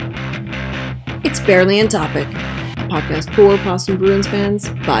It's Barely on Topic, a podcast for Boston Bruins fans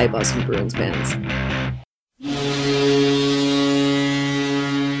by Boston Bruins fans.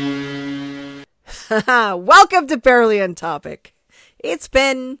 Welcome to Barely on Topic. It's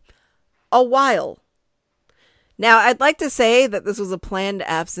been a while. Now, I'd like to say that this was a planned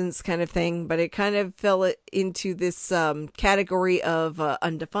absence kind of thing, but it kind of fell into this category of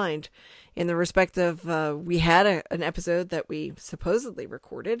undefined in the respect of we had an episode that we supposedly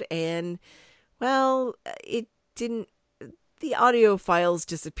recorded, and, well, it didn't, the audio files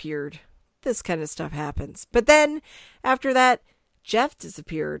disappeared. This kind of stuff happens. But then, after that, Jeff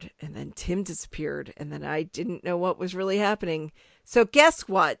disappeared, and then Tim disappeared, and then I didn't know what was really happening. So guess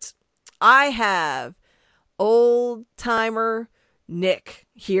what? I have old timer Nick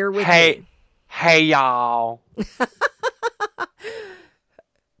here with me. Hey, y'all.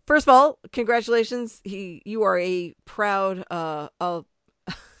 First of all, congratulations. You are a proud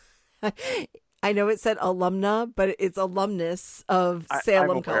I know it said alumna, but it's alumnus of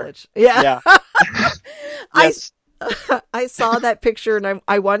Salem College. Yeah. Yes. I saw that picture and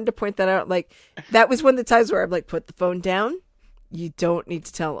I wanted to point that out. Like, that was one of the times where I'm like, put the phone down. You don't need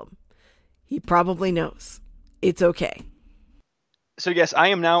to tell him. He probably knows. It's okay. So yes, I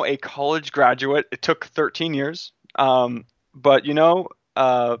am now a college graduate. It took 13 years. But who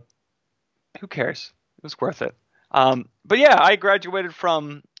cares? It was worth it. But yeah, I graduated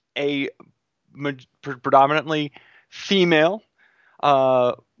from a predominantly female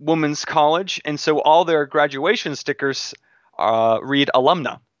women's college, and so all their graduation stickers read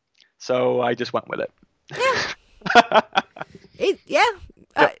alumna. So I just went with it.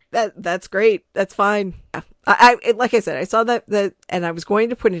 That's great. That's fine. I like I said, I saw that and I was going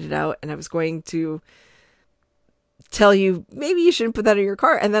to put it out, and I was going to tell you maybe you shouldn't put that in your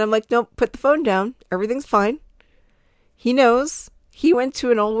car, and then I'm like, nope, put the phone down. Everything's fine. He knows. He went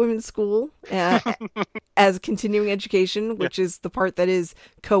to an all-women's school as continuing education, which is the part that is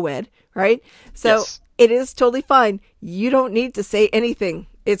co-ed, right? So yes. It is totally fine. You don't need to say anything.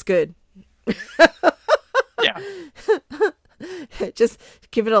 It's good. Yeah. Just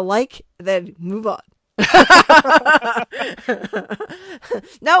give it a like, then move on.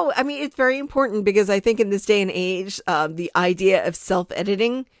 No, I mean, it's very important because I think in this day and age, the idea of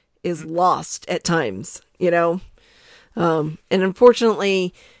self-editing is lost at times, you know? And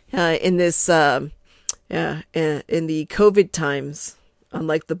unfortunately, in this, in the COVID times,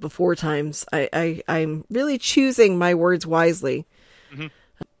 unlike the before times, I'm really choosing my words wisely. Mm-hmm.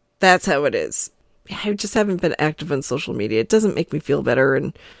 That's how it is. I just haven't been active on social media. It doesn't make me feel better,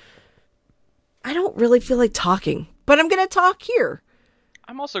 and I don't really feel like talking, but I'm going to talk here.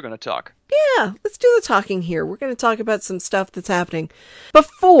 I'm also going to talk. Yeah, let's do the talking here. We're going to talk about some stuff that's happening.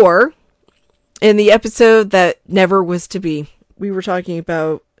 Before, in the episode that never was to be, we were talking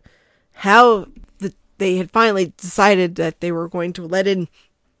about how they had finally decided that they were going to let in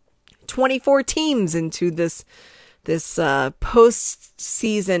 24 teams into this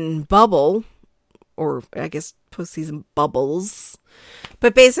postseason bubble, or I guess postseason bubbles.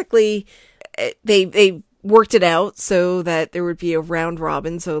 But basically, they worked it out so that there would be a round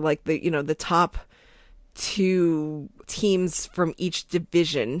robin. So like the top two teams from each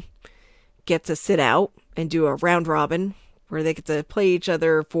division get to sit out and do a round robin where they get to play each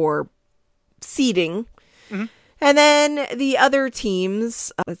other for seeding. Mm-hmm. And then the other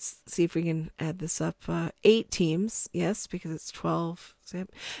teams, let's see if we can add this up. 8 teams. Yes, because it's 12.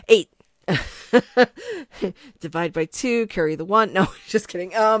 8. Divide by 2, carry the 1. No, just kidding.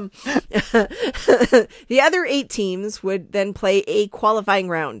 The other 8 teams would then play a qualifying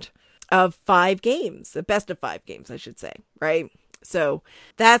round of 5 games, the best of 5 games, I should say, right? So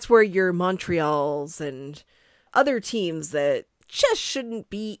that's where your Montreals and other teams that just shouldn't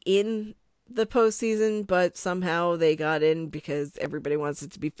be in the postseason, but somehow they got in because everybody wants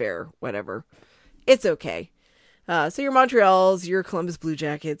it to be fair, whatever. It's okay. So your Montreals, your Columbus Blue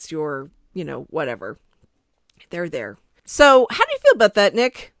Jackets, your, whatever. They're there. So how do you feel about that,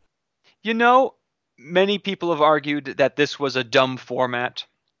 Nick? Many people have argued that this was a dumb format,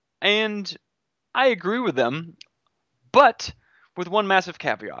 and I agree with them, but with one massive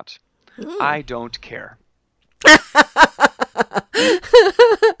caveat. I don't care.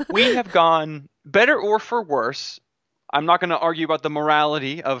 We have gone, better or for worse, I'm not going to argue about the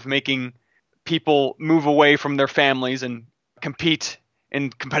morality of making people move away from their families and compete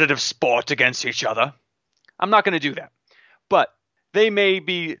in competitive sport against each other. I'm not going to do that. But they may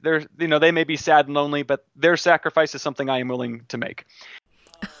be sad and lonely, but their sacrifice is something I am willing to make.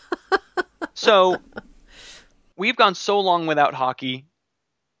 So we've gone so long without hockey.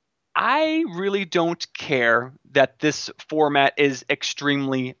 I really don't care that this format is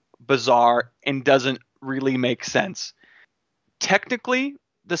extremely bizarre and doesn't really make sense. Technically,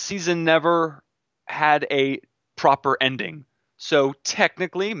 the season never had a proper ending. So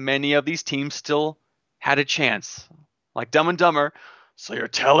technically, many of these teams still had a chance. Like Dumb and Dumber. So you're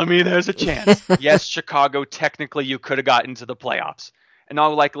telling me there's a chance? Yes, Chicago, technically you could have gotten to the playoffs. In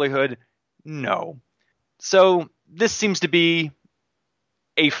all likelihood, no. So this seems to be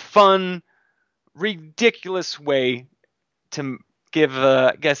a fun, ridiculous way to give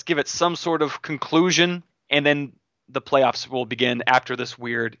it some sort of conclusion, and then the playoffs will begin after this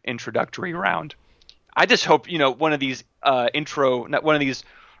weird introductory round. I just hope one of these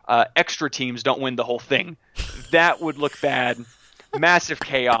extra teams don't win the whole thing. That would look bad. Massive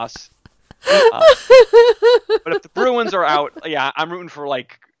chaos. But if the Bruins are out, yeah, I'm rooting for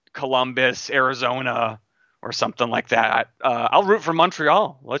like Columbus, Arizona, or something like that. I'll root for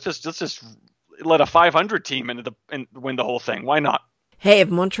Montreal. Let's just let a 500 team and win the whole thing. Why not? Hey, if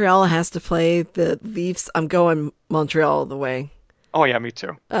Montreal has to play the Leafs, I'm going Montreal all the way. Oh yeah, me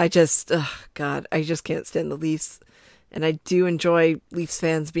too. I just can't stand the Leafs, and I do enjoy Leafs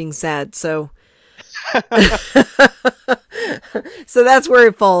fans being sad. So. So that's where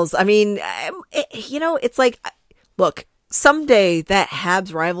it falls. I mean, it's like, look, someday that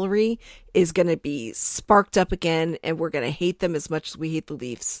Habs rivalry is going to be sparked up again, and we're going to hate them as much as we hate the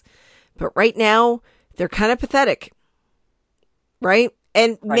Leafs. But right now, they're kind of pathetic, right?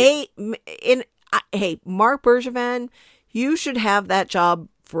 And right. Hey, Marc Bergevin, you should have that job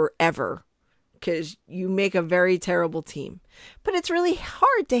forever because you make a very terrible team. But it's really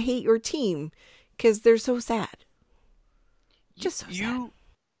hard to hate your team because they're so sad. Just so sad.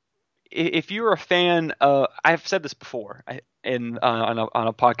 If you're a fan, I've said this before on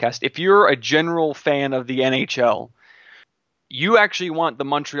a podcast. If you're a general fan of the NHL, you actually want the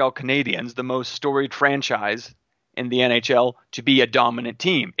Montreal Canadiens, the most storied franchise in the NHL, to be a dominant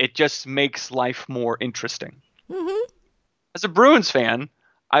team. It just makes life more interesting. Mm-hmm. As a Bruins fan,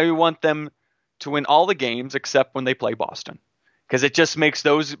 I want them to win all the games except when they play Boston, because it just makes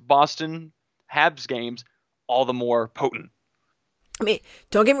those Boston Habs games all the more potent. I mean,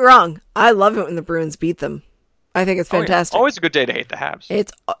 don't get me wrong. I love it when the Bruins beat them. I think it's fantastic. Oh, yeah. Always a good day to hate the Habs.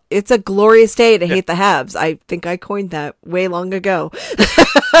 It's a glorious day to hate the Habs. I think I coined that way long ago.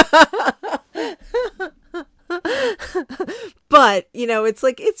 But,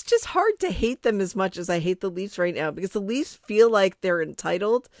 it's just hard to hate them as much as I hate the Leafs right now, because the Leafs feel like they're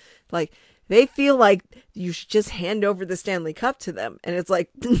entitled. Like, they feel like you should just hand over the Stanley Cup to them. And it's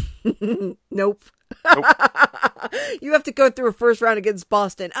like, nope. You have to go through a first round against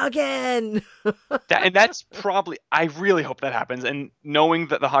Boston again. That's probably, I really hope that happens. And knowing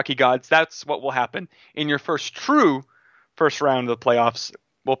that the hockey gods, that's what will happen. In your first round of the playoffs,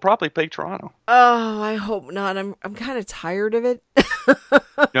 we'll probably play Toronto. Oh, I hope not. I'm kind of tired of it.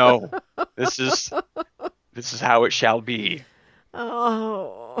 No, this is how it shall be.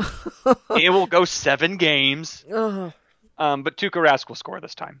 Oh. It will go 7 games. Oh. But Tuukka Rask will score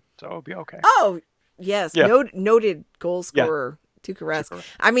this time, so it'll be okay. Oh, yes. Yeah. Noted goal scorer, yeah. Tuukka Rask.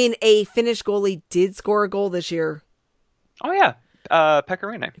 I mean, a Finnish goalie did score a goal this year. Oh, yeah. Pekka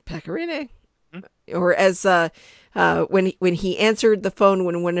Rinne. Mm-hmm. Or as when he answered the phone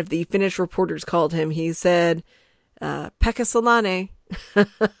when one of the Finnish reporters called him, he said, Pekka Solane.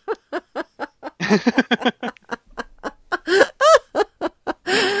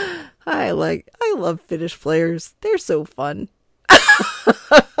 I love Finnish players. They're so fun.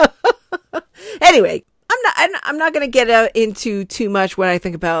 Anyway, I'm not going to get into too much when I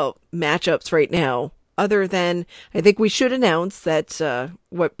think about matchups right now, other than I think we should announce that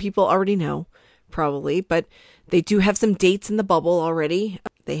what people already know, probably, but they do have some dates in the bubble already.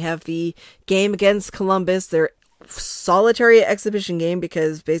 They have the game against Columbus, their solitary exhibition game,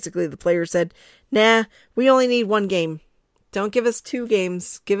 because basically the player said, nah, we only need 1 game. Don't give us 2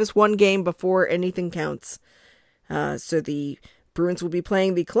 games. Give us 1 game before anything counts. So the Bruins will be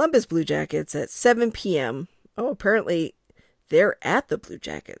playing the Columbus Blue Jackets at 7 p.m. Oh, apparently they're at the Blue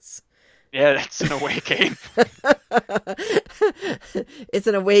Jackets. Yeah, that's an away game. It's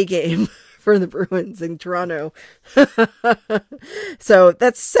an away game for the Bruins in Toronto. So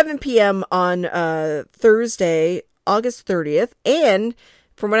that's 7 p.m. on Thursday, August 30th. And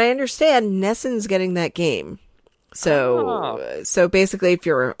from what I understand, NESN's getting that game. So basically, if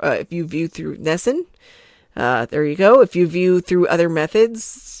you view through NESN, there you go. If you view through other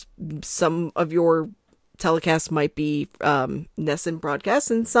methods, some of your telecasts might be NESN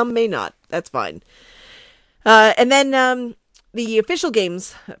broadcasts, and some may not. That's fine. And then the official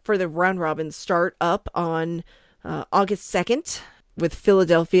games for the round robin start up on August 2nd with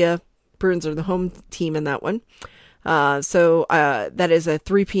Philadelphia. Bruins are the home team in that one. So that is a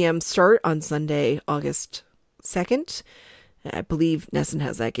 3 p.m. start on Sunday, August 2nd. I believe Nesson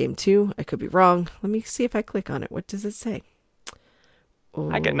has that game too. I could be wrong. Let me see if I click on it. What does it say? Oh.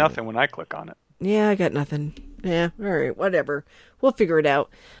 I get nothing when I click on it. Yeah, I got nothing. Yeah, all right, whatever. We'll figure it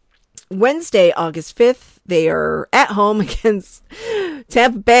out. Wednesday, August 5th, they are at home against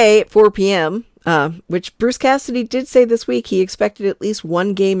Tampa Bay at 4 p.m., which Bruce Cassidy did say this week he expected at least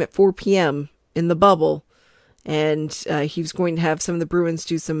one game at 4 p.m. in the bubble. And he was going to have some of the Bruins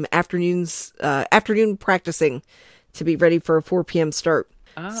do some afternoon practicing to be ready for a 4 p.m. start.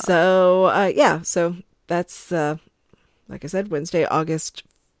 Oh. So, so that's, like I said, Wednesday, August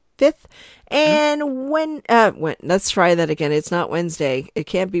 5th. And when, let's try that again. It's not Wednesday. It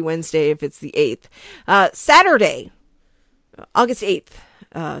can't be Wednesday if it's the 8th. Saturday, August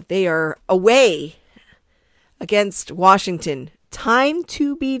 8th, they are away against Washington. Time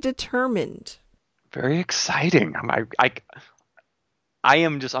to be determined. Very exciting. I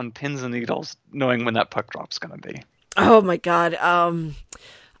am just on pins and needles knowing when that puck drop's going to be. Oh my God. I'm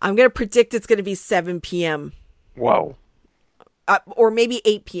going to predict it's going to be 7 p.m. Whoa. Or maybe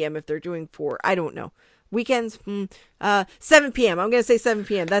 8 p.m. if they're doing 4. I don't know. Weekends, 7 p.m. I'm going to say 7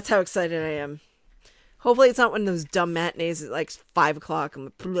 p.m. That's how excited I am. Hopefully it's not one of those dumb matinees at like 5 o'clock.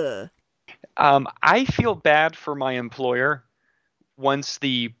 I feel bad for my employer once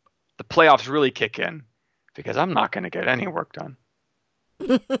the playoffs really kick in, because I'm not going to get any work done.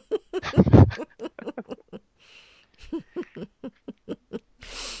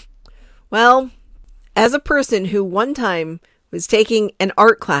 Well, as a person who one time was taking an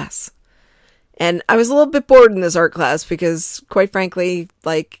art class, and I was a little bit bored in this art class because, quite frankly,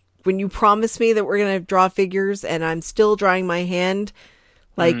 like when you promise me that we're going to draw figures and I'm still drawing my hand,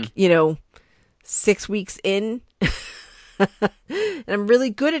 like, 6 weeks in, and I'm really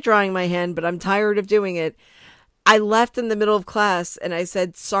good at drawing my hand, but I'm tired of doing it. I left in the middle of class and I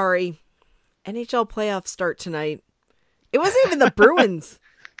said, sorry, NHL playoffs start tonight. It wasn't even the Bruins.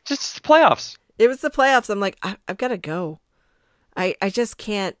 Just the playoffs. It was the playoffs. I'm like, I've got to go. I just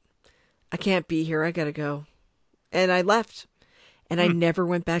can't. I can't be here. I got to go. And I left. And I never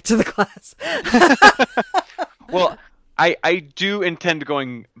went back to the class. Well, I do intend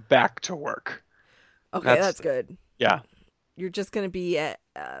going back to work. Okay, that's good. Yeah. You're just going to be at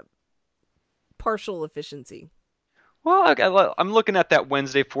partial efficiency. Well, I'm looking at that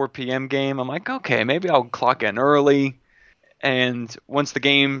Wednesday 4 p.m. game. I'm like, okay, maybe I'll clock in early. And once the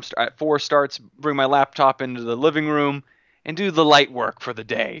game at 4 starts, bring my laptop into the living room and do the light work for the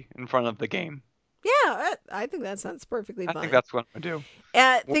day in front of the game. Yeah, I think that sounds perfectly fine. I think that's what I'm going to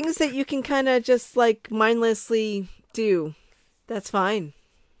do. Things that you can kind of just like mindlessly do. That's fine.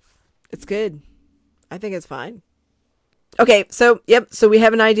 It's good. I think it's fine. Okay, so we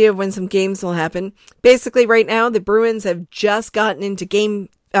have an idea of when some games will happen. Basically, right now, the Bruins have just gotten into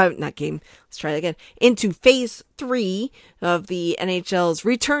into phase 3 of the NHL's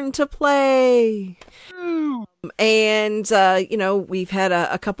return to play. And, we've had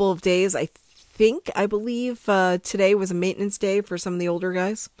a couple of days. I believe today was a maintenance day for some of the older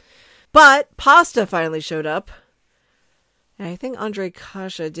guys. But Pasta finally showed up. And I think Andre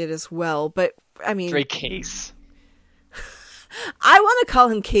Kasha did as well. But, I mean... Andre Case. I want to call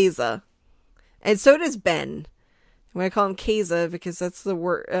him Keza. And so does Ben. I'm going to call him Keza because that's the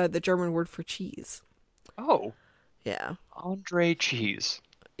word, the German word for cheese. Oh. Yeah. Andre Cheese.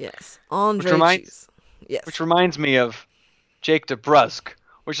 Yes. Andre Cheese. Yes. Which reminds me of Jake DeBrusk,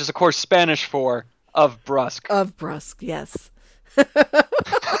 which is, of course, Spanish for of Brusque. Of Brusque, yes.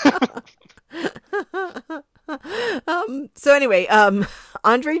 So anyway,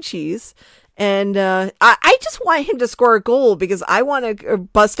 Andre Cheese. And I just want him to score a goal because I want to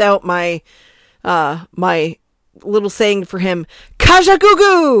bust out my my little saying for him,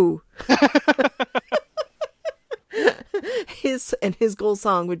 Kajagoogoo! His goal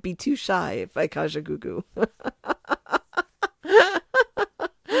song would be Too Shy by Kajagoogoo.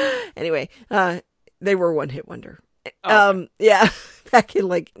 Anyway, they were one hit wonder. Okay. Yeah, back in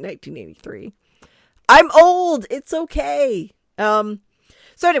like 1983. I'm old. It's okay. So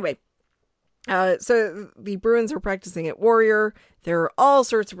anyway, so the Bruins are practicing at Warrior. There are all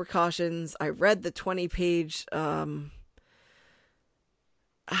sorts of precautions. I read the 20-page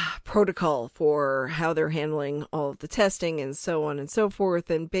protocol for how they're handling all of the testing and so on and so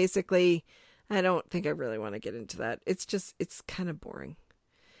forth. And basically, I don't think I really want to get into that. It's kind of boring.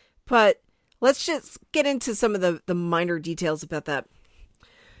 But let's just get into some of the minor details about that.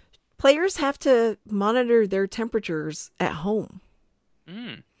 Players have to monitor their temperatures at home.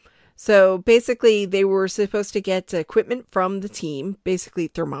 So basically, they were supposed to get equipment from the team, basically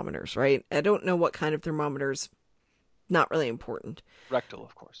thermometers, right? I don't know what kind of thermometers not really important. Rectal,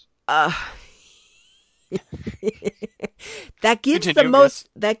 of course. That gives Continue,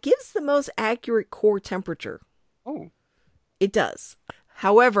 the most accurate core temperature. Oh. It does.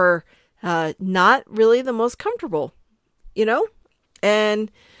 However, not really the most comfortable,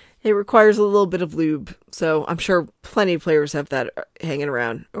 and it requires a little bit of lube. So I'm sure plenty of players have that hanging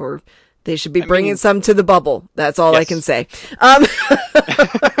around, or they should be bringing some to the bubble. That's all I can say.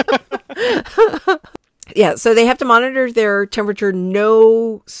 Yeah, so they have to monitor their temperature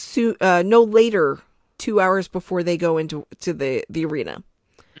no later 2 hours before they go into the arena.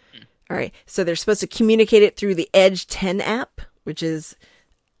 All right, so they're supposed to communicate it through the Edge 10 app, which is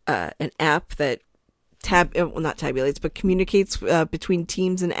an app that not tabulates, but communicates between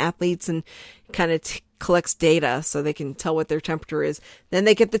teams and athletes and kind of collects data so they can tell what their temperature is. Then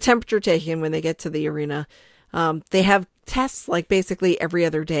they get the temperature taken when they get to the arena. They have tests like basically every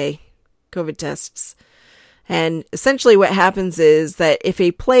other day, COVID tests. And essentially what happens is that if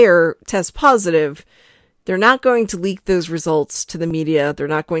a player tests positive, they're not going to leak those results to the media. They're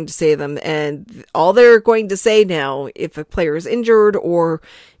not going to say them. And all they're going to say now, if a player is injured or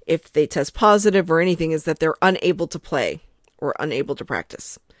if they test positive or anything, is that they're unable to play or unable to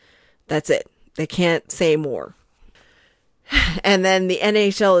practice. That's it. They can't say more. And then the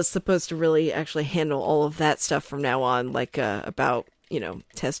NHL is supposed to really actually handle all of that stuff from now on, like about,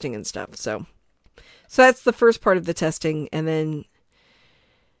 testing and stuff. So that's the first part of the testing. And then,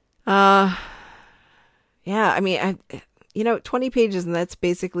 20 pages, and that's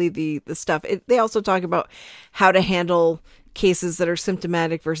basically the stuff. They also talk about how to handle cases that are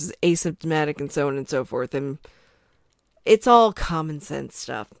symptomatic versus asymptomatic and so on and so forth. And it's all common sense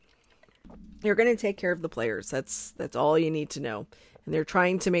stuff. You're going to take care of the players. That's all you need to know. And they're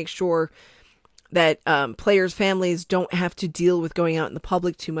trying to make sure that players' families don't have to deal with going out in the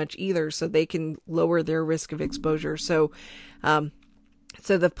public too much either, so they can lower their risk of exposure. So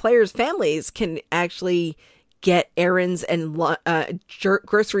the players' families can actually get errands and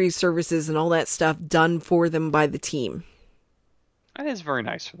grocery services and all that stuff done for them by the team. That is very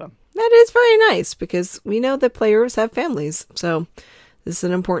nice for them. That is very nice, because we know that players have families. So this is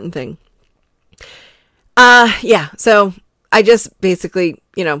an important thing. So I just basically,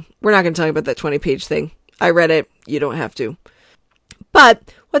 we're not going to talk about that 20-page thing. I read it. You don't have to.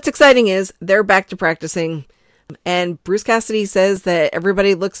 But what's exciting is they're back to practicing. And Bruce Cassidy says that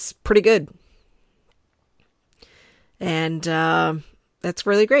everybody looks pretty good. And that's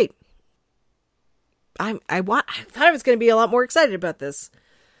really great. I thought I was going to be a lot more excited about this.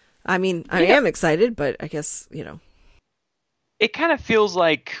 I mean, I am excited, but I guess, It kind of feels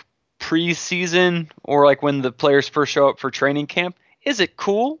like preseason, or like when the players first show up for training camp. Is it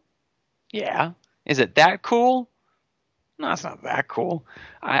cool? Yeah. Is it that cool? No, it's not that cool.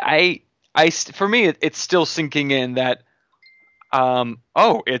 For me, it's still sinking in that,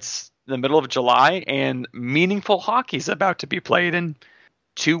 it's the middle of July and meaningful hockey is about to be played in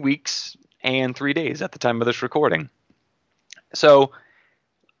 2 weeks and 3 days at the time of this recording. So,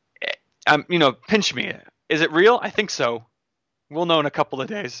 pinch me. Is it real? I think so. We'll know in a couple of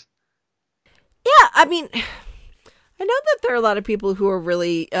days. Yeah, I mean, I know that there are a lot of people who are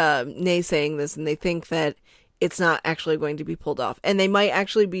really naysaying this, and they think that it's not actually going to be pulled off. And they might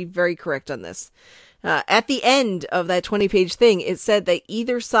actually be very correct on this. At the end of that 20-page thing, it said that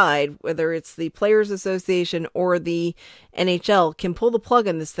either side, whether it's the Players Association or the NHL, can pull the plug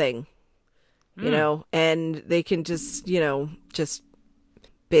on this thing. And they can just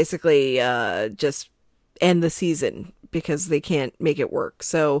basically just end the season because they can't make it work.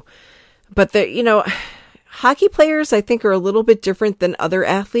 So, but hockey players, I think, are a little bit different than other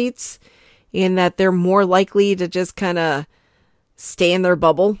athletes in that they're more likely to just kind of stay in their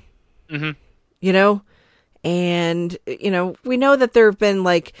bubble. Mm-hmm. And, we know that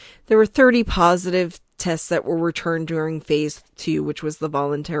there were 30 positive tests that were returned during phase 2, which was the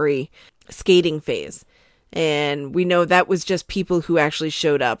voluntary skating phase. And we know that was just people who actually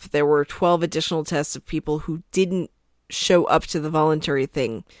showed up. There were 12 additional tests of people who didn't show up to the voluntary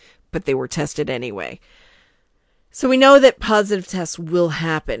thing, but they were tested anyway. So we know that positive tests will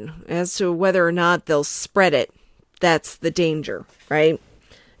happen. As to whether or not they'll spread it, that's the danger, right?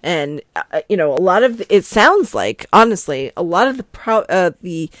 And, a lot of, it sounds like, honestly, a lot of the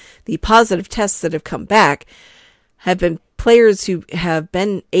positive tests that have come back have been players who have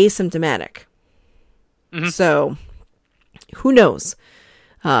been asymptomatic. Mm-hmm. So who knows?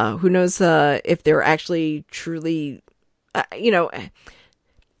 Who knows if they're actually truly, I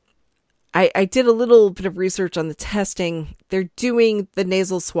did a little bit of research on the testing. They're doing the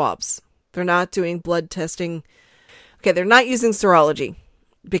nasal swabs. They're not doing blood testing. Okay, they're not using serology,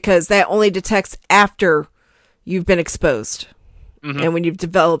 because that only detects after you've been exposed Mm-hmm. and when you've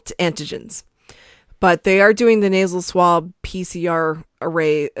developed antigens. But they are doing the nasal swab PCR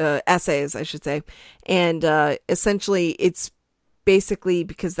assays, I should say. And essentially, it's basically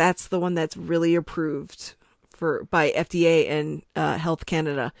because that's the one that's really approved by FDA and Health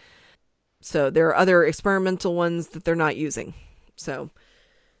Canada. So there are other experimental ones that they're not using. So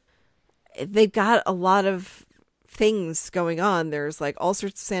they've got a lot of things going on. There's like all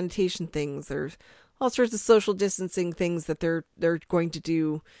sorts of sanitation things. There's all sorts of social distancing things that they're going to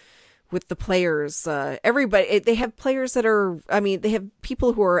do with the players. Everybody, they have players that are, they have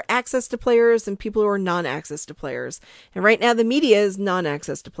people who are access to players and people who are non-access to players. And right now the media is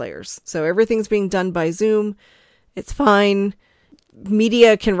non-access to players. So everything's being done by Zoom. It's fine.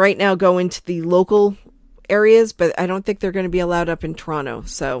 Media can right now go into the local areas, but I don't think they're going to be allowed up in Toronto.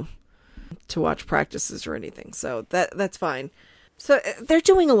 So to watch practices or anything. So that's fine. So they're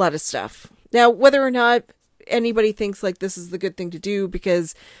doing a lot of stuff. Now, whether or not anybody thinks like this is the good thing to do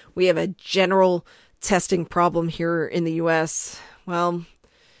because we have a general testing problem here in the US, well,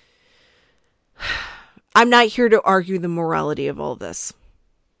 I'm not here to argue the morality of all this.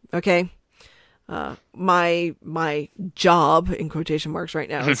 Okay? My job, in quotation marks right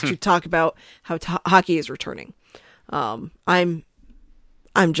now, is to talk about how hockey is returning. I'm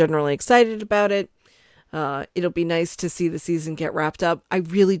generally excited about it. It'll be nice to see the season get wrapped up. I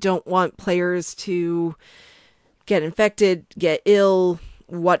really don't want players to get infected, get ill,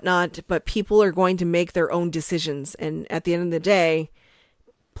 whatnot, but people are going to make their own decisions. And at the end of the day,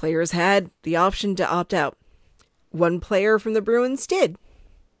 players had the option to opt out. One player from the Bruins did.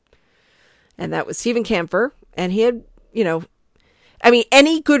 And that was Steven Kampfer. And he had,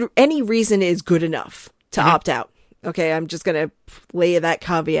 any reason is good enough to opt out. Okay, I'm just going to lay that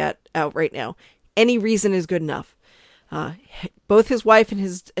caveat out right now. Any reason is good enough. Both his wife and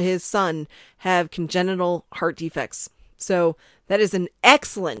his son have congenital heart defects. So that is an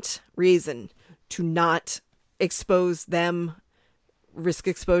excellent reason to not expose them, risk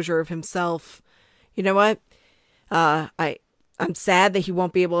exposure of himself. You know what? I'm sad that he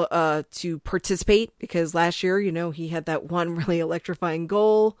won't be able to participate because last year, he had that one really electrifying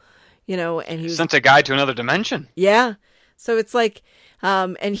goal, and he sent a guy to another dimension. Yeah. So it's like,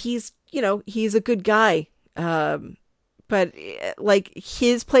 and he's a good guy. But like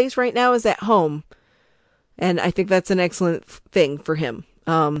his place right now is at home. And I think that's an excellent thing for him.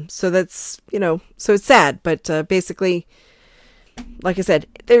 So that's, so it's sad, but basically, like I said,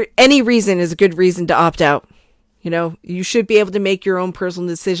 any reason is a good reason to opt out. You should be able to make your own personal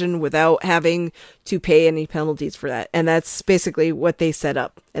decision without having to pay any penalties for that. And that's basically what they set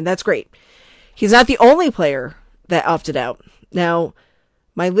up. And that's great. He's not the only player that opted out. Now,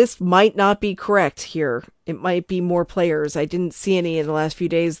 my list might not be correct here. It might be more players. I didn't see any in the last few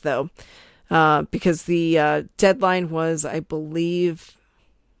days, though, because the deadline was, I believe,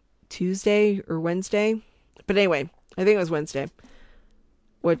 Tuesday or Wednesday. But anyway, I think it was Wednesday.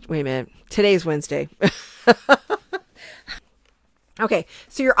 Wait a minute. Today's Wednesday. Okay,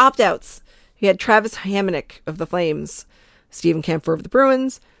 so your opt-outs. You had Travis Hamonic of the Flames, Steven Kampfer of the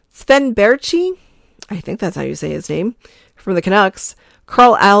Bruins, Sven Baertschi, I think that's how you say his name, from the Canucks,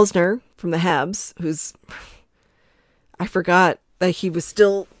 Carl Alsner from the Habs, who's, I forgot that he was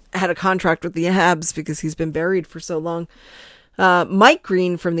still had a contract with the Habs because he's been buried for so long. Mike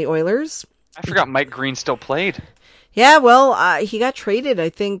Green from the Oilers. I forgot Mike Green still played. Yeah, well, he got traded, I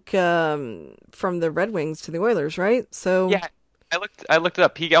think, from the Red Wings to the Oilers, right? So yeah, I looked it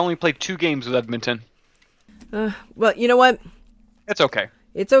up. He only played 2 games with Edmonton. Well, you know what? It's okay.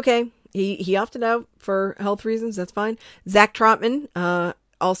 It's okay. He opted out for health reasons. That's fine. Zach Trotman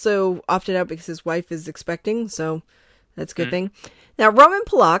also opted out because his wife is expecting, so that's a good thing. Now, Roman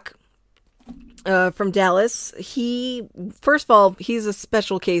Polak from Dallas, first of all, he's a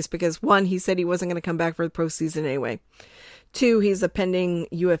special case because 1, he said he wasn't going to come back for the postseason anyway. 2, he's a pending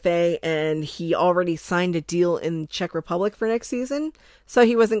UFA and he already signed a deal in Czech Republic for next season, so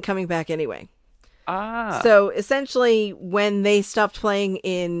he wasn't coming back anyway. So essentially, when they stopped playing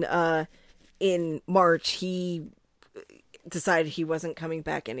in March, he decided he wasn't coming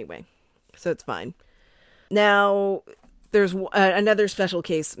back anyway. So it's fine. Now, there's another special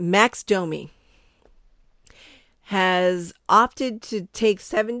case. Max Domi has opted to take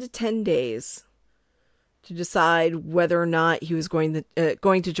 7 to 10 days to decide whether or not he was going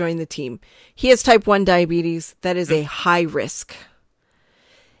to join the team. He has type 1 diabetes. That is a high risk.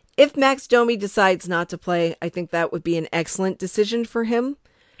 If Max Domi decides not to play, I think that would be an excellent decision for him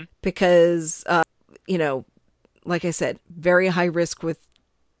because, like I said, very high risk with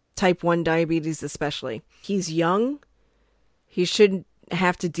type 1 diabetes especially. He's young. He shouldn't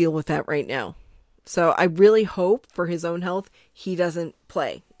have to deal with that right now. So I really hope for his own health he doesn't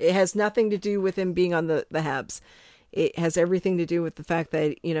play. It has nothing to do with him being on the Habs. It has everything to do with the fact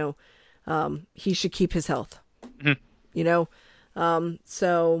that, he should keep his health. Mm-hmm.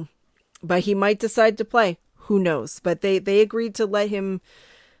 But he might decide to play. Who knows? But they agreed to let him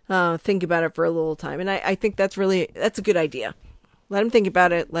think about it for a little time. And I think that's a good idea. Let him think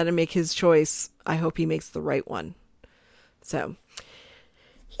about it. Let him make his choice. I hope he makes the right one. So,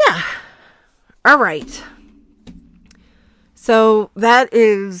 yeah. All right. So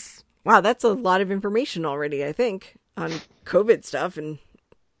that's a lot of information already, I think, on COVID stuff and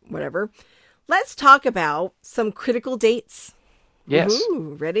whatever. Let's talk about some critical dates. Yes.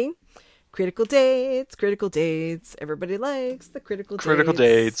 Ooh, ready? Critical dates. Everybody likes the critical dates. Critical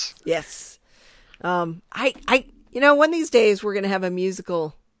dates. Yes. One of these days we're going to have a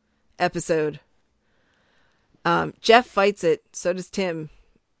musical episode. Jeff fights it. So does Tim.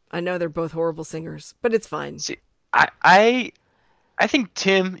 I know they're both horrible singers, but it's fine. See, I think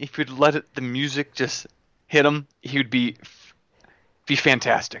Tim, if you'd let the music just hit him, he would be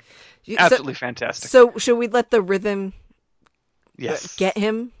fantastic. Absolutely fantastic. So should we let the rhythm get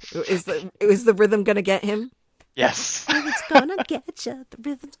him? Is the rhythm going to get him? Yes. The rhythm's gonna get you. The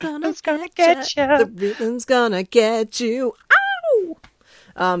rhythm's gonna get you. The rhythm's gonna get you.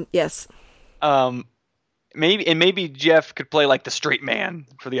 Ow! Yes. Maybe Jeff could play like the straight man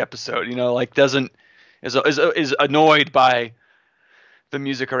for the episode. Is annoyed by the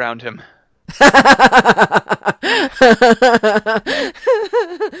music around him.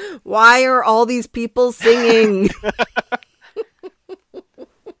 Why are all these people singing?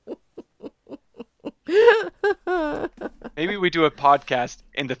 Maybe we do a podcast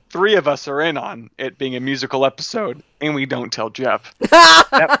and the three of us are in on it being a musical episode and we don't tell Jeff.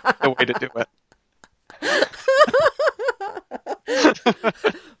 That's the way to do it.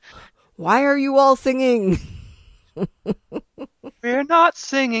 Why are you all singing? We're not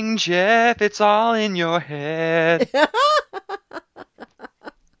singing, Jeff. It's all in your head.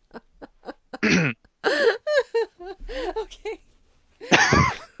 Okay.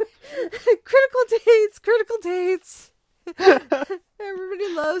 Critical dates.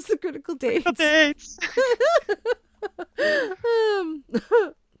 Everybody loves the critical dates. Critical dates.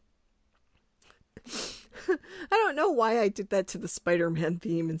 I don't know why I did that to the Spider-Man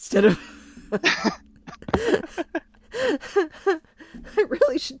theme instead of... I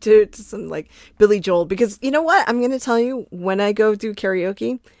really should do it to some like Billy Joel, because you know what? I'm going to tell you, when I go do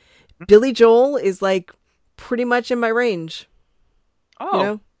karaoke, Billy Joel is like pretty much in my range.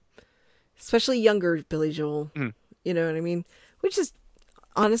 Oh. Especially younger Billy Joel. Mm. You know what I mean? Which is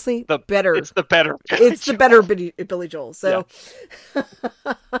honestly better. It's the better. The better Billy Joel. So,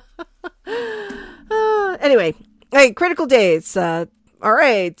 anyway, hey, critical dates. All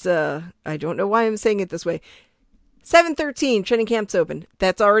right. I don't know why I'm saying it this way. 7/13 training camp's open.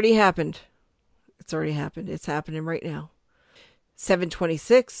 That's already happened. It's already happened. It's happening right now.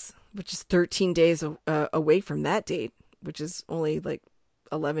 7/26, which is 13 days away from that date, which is only like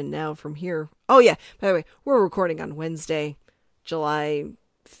 11 now from here. Oh yeah, by the way, we're recording on Wednesday, July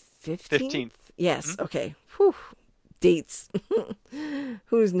 15th. Yes. Mm-hmm. Okay. Whew. Dates.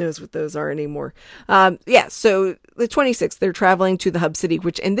 Who knows what those are anymore. So the 26th, they're traveling to the hub city,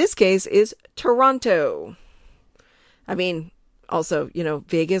 which in this case is Toronto. I mean, also,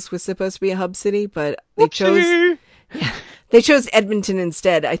 Vegas was supposed to be a hub city, but they chose Edmonton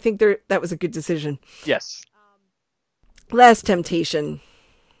instead. I think that was a good decision. Yes. Last Temptation.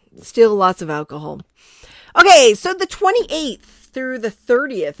 Still lots of alcohol. Okay, so the 28th through the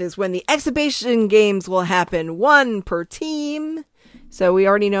 30th is when the exhibition games will happen, one per team. So we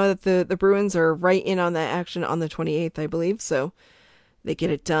already know that the Bruins are right in on that action on the 28th, I believe. So they get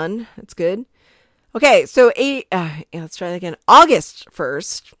it done. That's good. Okay, so let's try that again. August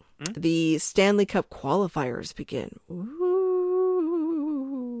 1st, the Stanley Cup qualifiers begin.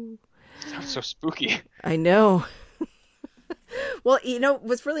 Ooh. Sounds so spooky. I know. Well,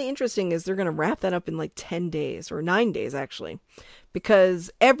 what's really interesting is they're going to wrap that up in like 10 days or 9 days, actually, because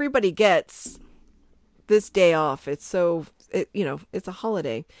everybody gets this day off. It's it's a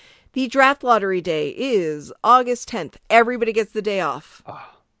holiday. The draft lottery day is August 10th. Everybody gets the day off. Oh.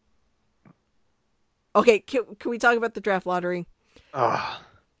 Okay, can we talk about the draft lottery? Okay.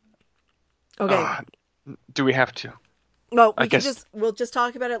 Do we have to? No, we'll just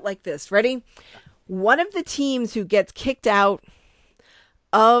talk about it like this. Ready? One of the teams who gets kicked out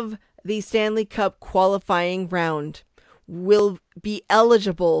of the Stanley Cup qualifying round will be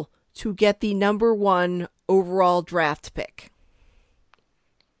eligible to get the number 1 overall draft pick.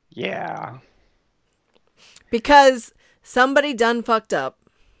 Yeah. Because somebody done fucked up.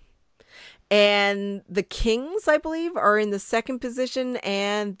 And the Kings, I believe, are in the second position,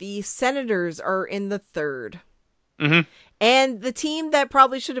 and the Senators are in the third. Mm-hmm. And the team that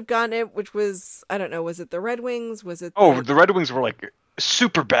probably should have gotten it, which was, I don't know, was it the Red Wings? Was it the Red Wings were like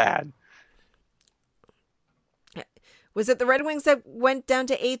super bad. Was it the Red Wings that went down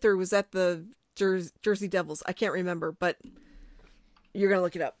to 8th, or was that the Jersey Devils? I can't remember, but you're going to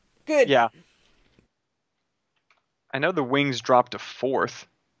look it up. Good. Yeah. I know the Wings dropped to 4th.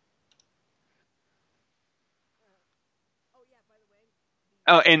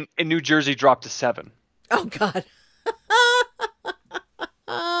 Oh, and New Jersey dropped to 7. Oh, God.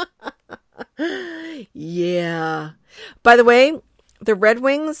 Yeah. By the way, the Red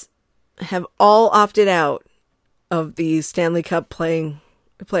Wings have all opted out of the Stanley Cup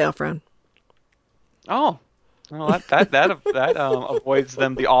playoff round. Oh, well, that avoids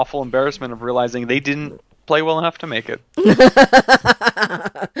them the awful embarrassment of realizing they didn't play well enough to make it.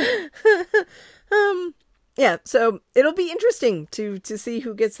 Yeah, so it'll be interesting to see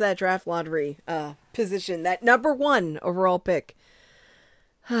who gets that draft lottery position, that number 1 overall pick.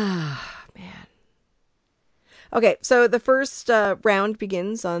 Ah, man. Okay, so the first round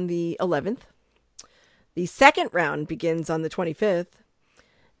begins on the 11th. The second round begins on the 25th.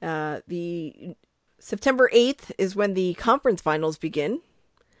 The September 8th is when the conference finals begin.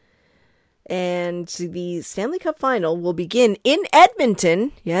 And the Stanley Cup final will begin in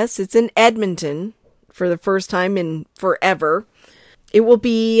Edmonton. Yes, it's in Edmonton for the first time in forever. It will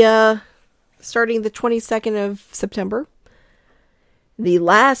be starting the 22nd of September. The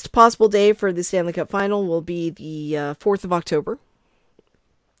last possible day for the Stanley Cup final will be the 4th of October.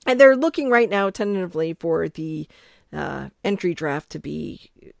 And they're looking right now tentatively for the entry draft to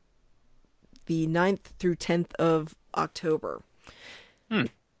be the 9th through 10th of October.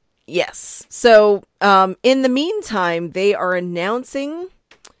 Yes. So in the meantime, they are announcing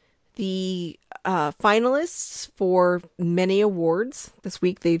the finalists for many awards. This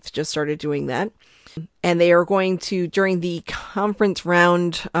week, they've just started doing that. And they are going to, during the conference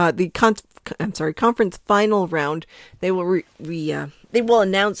round, conference final round, they will they will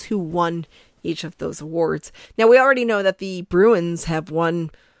announce who won each of those awards. Now, we already know that the Bruins have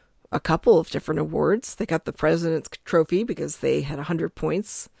won a couple of different awards. They got the President's Trophy because they had 100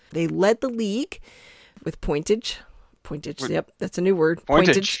 points. They led the league with pointage. Pointage, yep, that's a new word.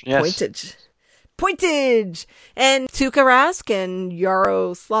 Pointage, yes. Pointage! And Tuukka Rask and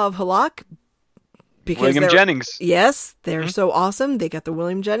Yaroslav Halak. William Jennings. Yes, they're so awesome. They got the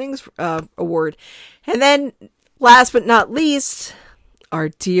William Jennings award. And then, last but not least, our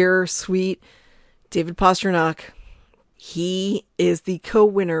dear, sweet David Pastrnak. He is the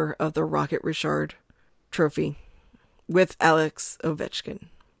co-winner of the Rocket Richard Trophy with Alex Ovechkin.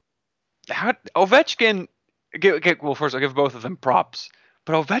 Ovechkin, well, first I'll give both of them props,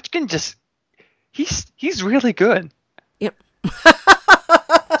 but Ovechkin he's really good. Yep.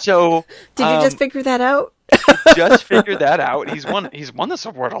 So did you just figure that out? Just figured that out. He's won this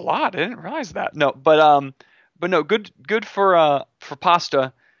award a lot. I didn't realize that. No, but no, good for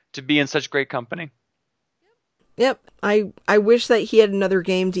Pasta to be in such great company. Yep. I wish that he had another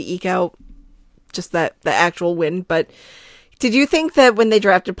game to eke out just the actual win, but did you think that when they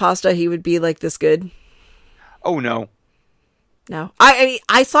drafted Pasta he would be like this good? Oh no. No.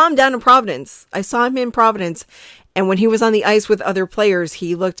 I saw him down in Providence. I saw him in Providence, and when he was on the ice with other players,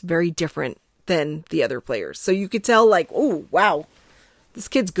 he looked very different than the other players. So you could tell, like, oh, wow, this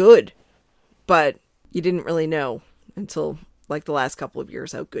kid's good. But you didn't really know until, like, the last couple of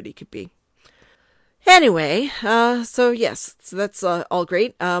years how good he could be. Anyway, so yes, so that's all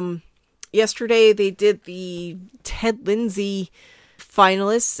great. Yesterday they did the Ted Lindsay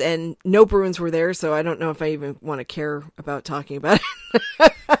finalists, and no Bruins were there, so I don't know if I even want to care about talking about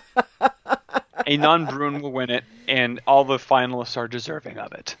it. A non-Bruin will win it, and all the finalists are deserving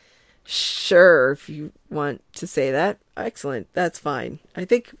of it. Sure, if you want to say that. Excellent, that's fine. I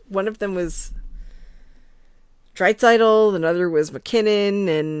think one of them was Draisaitl, another was McKinnon,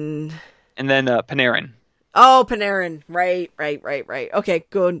 and then Panarin. Oh, Panarin. Right. Okay,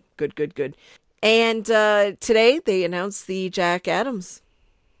 good. And today they announced the Jack Adams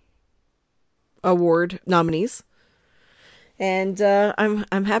Award nominees. And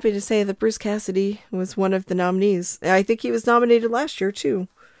I'm happy to say that Bruce Cassidy was one of the nominees. I think he was nominated last year too.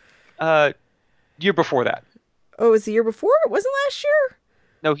 Year before that. Oh, it was the year before? It wasn't last year?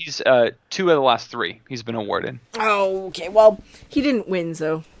 No, he's 2 of the last 3 he's been awarded. Oh, okay. Well, he didn't win,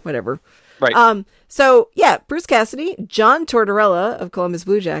 so whatever. Right. So yeah, Bruce Cassidy, John Tortorella of Columbus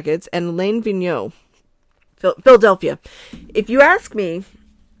Blue Jackets, and Alain Vigneault, Philadelphia. If you ask me,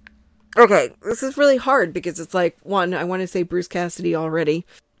 okay, this is really hard because it's like, one, I want to say Bruce Cassidy already,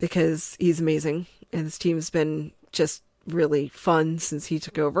 because he's amazing. And this team's been just really fun since he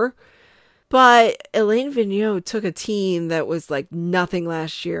took over. But Alain Vigneault took a team that was like nothing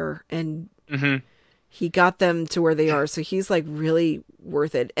last year, and he got them to where they are. So he's like really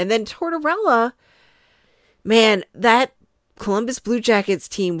worth it. And then Tortorella, man, that Columbus Blue Jackets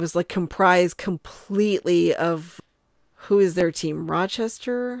team was like comprised completely of, who is their team?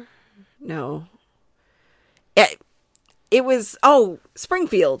 Rochester? No. It was,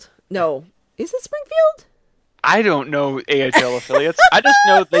 Springfield. No. Is it Springfield? I don't know AHL affiliates. I just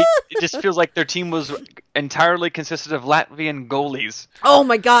know it just feels like their team was entirely consisted of Latvian goalies. Oh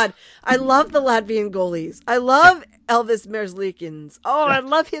my God. I love the Latvian goalies. I love Elvis Merzlikins. Oh, I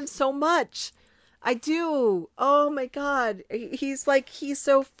love him so much. I do. Oh my God. He's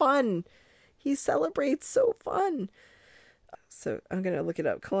so fun. He celebrates so fun. So I'm going to look it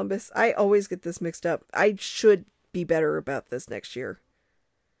up. Columbus. I always get this mixed up. I should be better about this next year.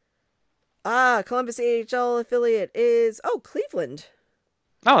 Columbus AHL affiliate is, Cleveland.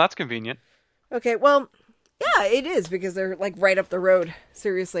 Oh, that's convenient. Okay, well, yeah, it is because they're like right up the road.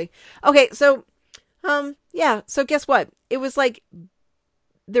 Seriously. Okay, so, so guess what? It was like,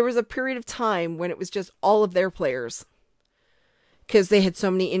 there was a period of time when it was just all of their players because they had so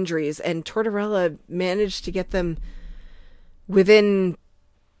many injuries, and Tortorella managed to get them within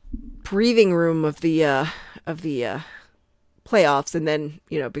breathing room of the playoffs, and then,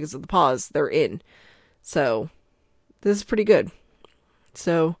 because of the pause, they're in. So this is pretty good.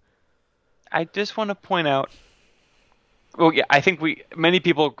 So I just want to point out, I think many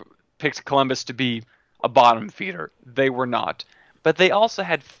people picked Columbus to be a bottom feeder. They were not, but they also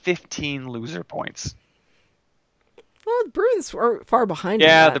had 15 loser points. Well, the Bruins were far behind.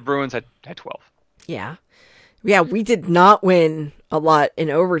 Yeah, the Bruins had 12. Yeah, we did not win a lot in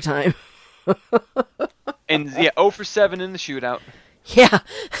overtime. And 0 for 7 in the shootout. Yeah.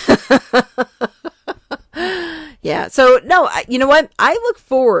 Yeah. So no, you know what? I look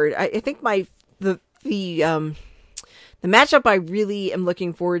forward. I think the matchup I really am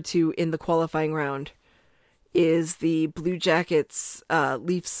looking forward to in the qualifying round is the Blue Jackets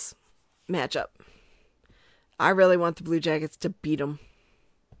Leafs matchup. I really want the Blue Jackets to beat them.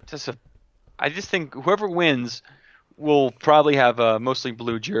 I just think whoever wins will probably have mostly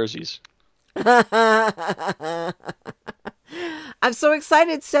blue jerseys. I'm so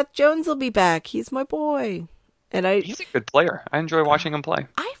excited. Seth Jones will be back. He's my boy. And he's a good player. I enjoy watching him play.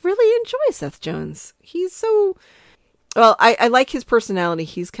 I really enjoy Seth Jones. He's so, well, I like his personality.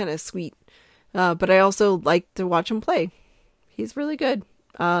 He's kind of sweet. But I also like to watch him play. He's really good.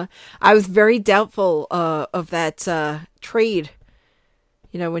 I was very doubtful of that trade,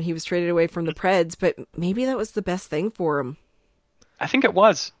 when he was traded away from the Preds, but maybe that was the best thing for him. I think it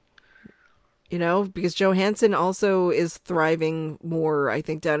was. Because Johansson also is thriving more, I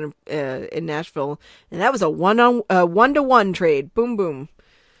think, down in Nashville. And that was a one-to-one trade. Boom, boom.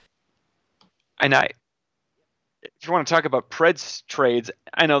 And if you want to talk about Preds trades,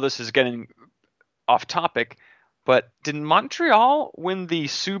 I know this is getting off topic, but did Montreal win the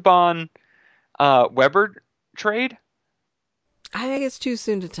Subban Weber trade? I think it's too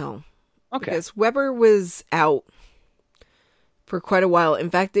soon to tell. Okay. Because Weber was out for quite a while. In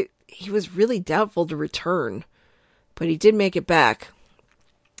fact, he was really doubtful to return, but he did make it back.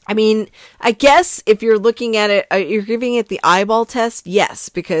 I mean, I guess if you're looking at it, you're giving it the eyeball test, yes,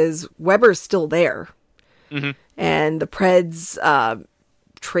 because Weber's still there. Mm-hmm. And the Preds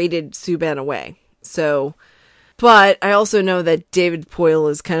traded Subban away. So, but I also know that David Poile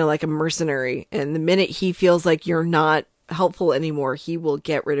is kind of like a mercenary, and the minute he feels like you're not helpful anymore, he will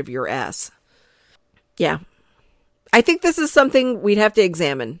get rid of your ass. Yeah. I think this is something we'd have to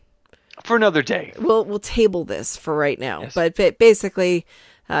examine. For another day. We'll table this for right now. Yes. But basically,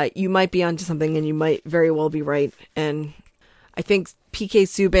 you might be onto something, and you might very well be right. And I think PK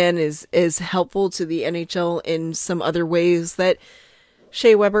Subban is helpful to the NHL in some other ways that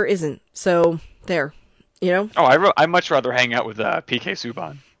Shea Weber isn't. So there, Oh, I much rather hang out with PK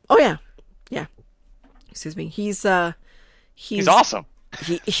Subban. Oh yeah, yeah. Excuse me. He's awesome.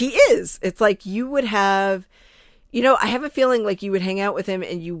 He is. It's like you would have. I have a feeling like you would hang out with him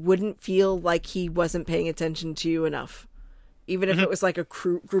and you wouldn't feel like he wasn't paying attention to you enough. Even if it was like a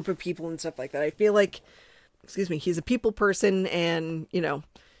group of people and stuff like that. I feel like, he's a people person and,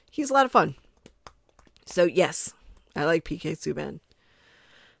 he's a lot of fun. So yes, I like PK Subban.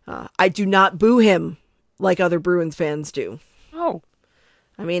 I do not boo him like other Bruins fans do. Oh.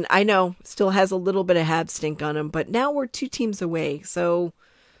 I mean, I know, still has a little bit of Hab stink on him, but now we're 2 teams away. So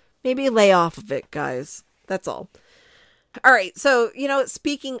maybe lay off of it, guys. That's all. All right. So,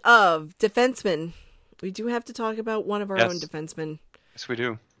 speaking of defensemen, we do have to talk about one of our own defensemen. Yes, we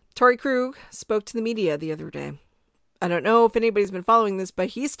do. Torrey Krug spoke to the media the other day. I don't know if anybody's been following this, but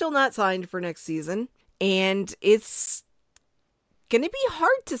he's still not signed for next season. And it's going to be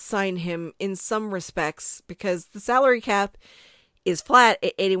hard to sign him in some respects because the salary cap is flat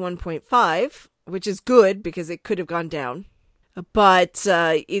at 81.5, which is good because it could have gone down. But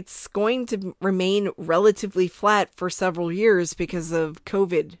it's going to remain relatively flat for several years because of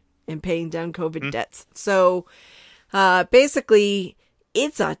COVID and paying down COVID debts. So basically,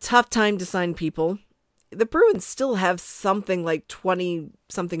 it's a tough time to sign people. The Bruins still have something like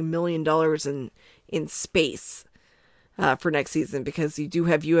 $20-something million in space for next season because you do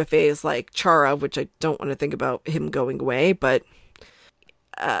have UFAs like Chara, which I don't want to think about him going away, but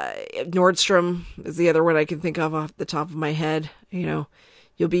Nordstrom is the other one I can think of off the top of my head. You know,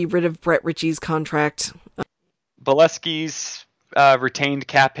 you'll be rid of Brett Ritchie's contract. Bolesky's retained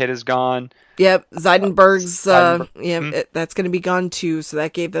cap hit is gone. Yep, Zeidenberg's that's going to be gone too. So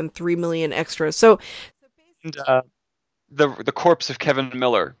that gave them $3 million extra. So, and, the corpse of Kevin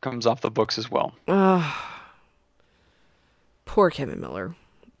Miller comes off the books as well. Poor Kevin Miller,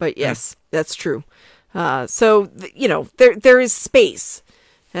 but yes, that's true. So there is space.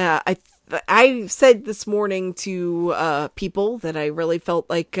 I said this morning to people that I really felt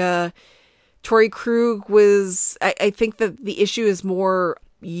like Torrey Krug was. I think that the issue is more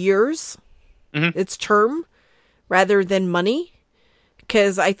years. It's term rather than money,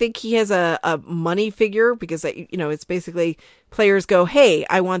 because I think he has a money figure because it's basically players go, hey,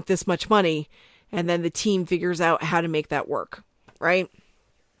 I want this much money, and then the team figures out how to make that work, right?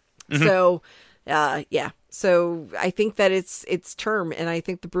 So so I think that it's term, and I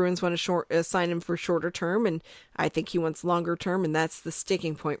think the Bruins want to sign him for shorter term, and I think he wants longer term, and that's the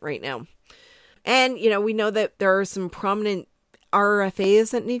sticking point right now. And we know that there are some prominent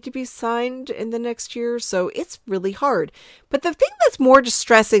RFAs that need to be signed in the next year, so it's really hard. But the thing that's more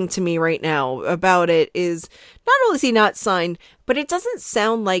distressing to me right now about it is not only is he not signed, but it doesn't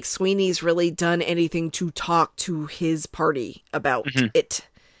sound like Sweeney's really done anything to talk to his party about it.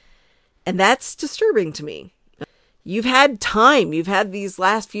 And that's disturbing to me. You've had time. You've had these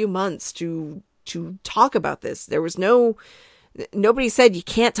last few months to talk about this. There was nobody said you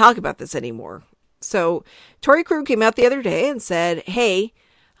can't talk about this anymore. So Torrey Krug came out the other day and said, hey,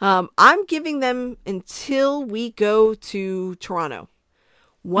 I'm giving them until we go to Toronto.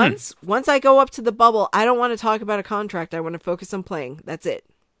 Once I go up to the bubble, I don't want to talk about a contract. I want to focus on playing. That's it.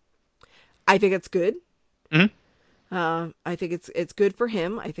 I think it's good. I think it's good for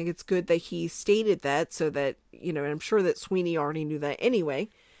him. I think it's good that he stated that so that, and I'm sure that Sweeney already knew that anyway.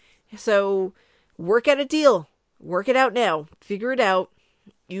 So work out a deal. Work it out now. Figure it out.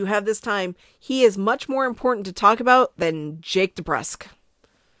 You have this time. He is much more important to talk about than Jake DeBrusk,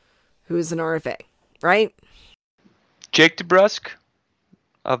 who is an RFA, right? Jake DeBrusk,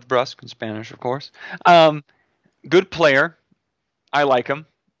 of Brusque in Spanish, of course. Good player. I like him.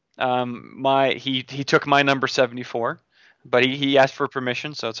 He took my number 74, but he asked for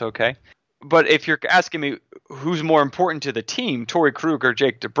permission, so it's okay. But if you're asking me who's more important to the team, Torrey Krug or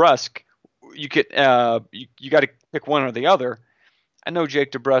Jake DeBrusk, you got to pick one or the other. I know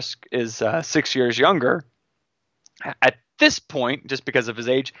Jake DeBrusk is 6 years younger. At this point, just because of his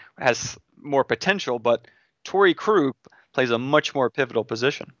age, has more potential, but Torrey Krug plays a much more pivotal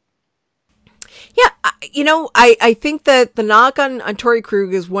position. Yeah, I think that the knock on Torrey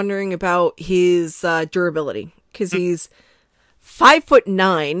Krug is wondering about his durability, because he's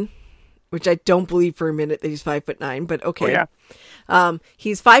 5'9", which I don't believe for a minute that he's 5'9", but okay. Oh, yeah.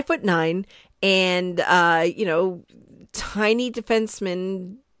 He's 5'9", and tiny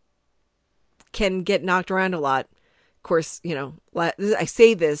defensemen can get knocked around a lot. Of course, I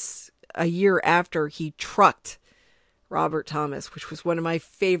say this a year after he trucked Robert Thomas, which was one of my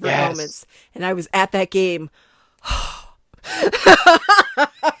favorite moments. And I was at that game.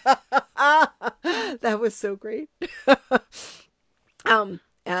 That was so great.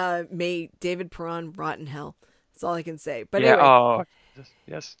 May David Perron rot in hell. That's all I can say. But yeah, anyway. oh,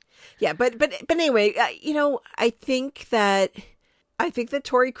 yes. Yeah, but anyway, I think that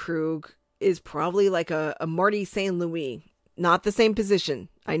Torrey Krug is probably like a Marty St. Louis. Not the same position,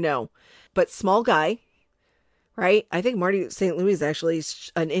 I know, but small guy, right? I think Marty St. Louis is actually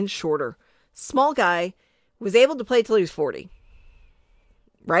an inch shorter. Small guy, was able to play till he was 40,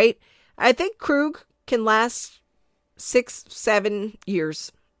 right? I think Krug can last 6-7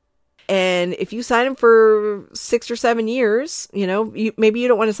 years. And if you sign him for 6 or 7 years, maybe you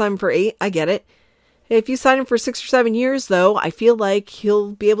don't want to sign him for 8. I get it. If you sign him for 6 or 7 years, though, I feel like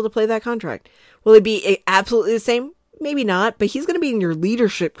he'll be able to play that contract. Will it be absolutely the same? Maybe not, but he's going to be in your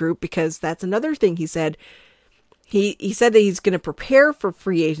leadership group, because that's another thing he said. he said that he's going to prepare for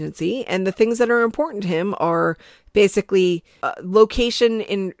free agency, and the things that are important to him are basically location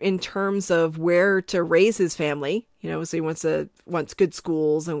in terms of where to raise his family. So he wants good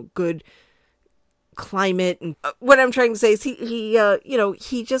schools and good climate. And what I'm trying to say is he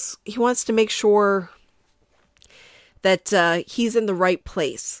wants to make sure that he's in the right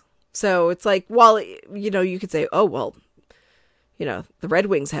place. So it's like, while you could say, oh well, the Red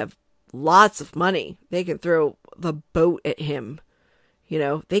Wings have lots of money. They could throw the boat at him.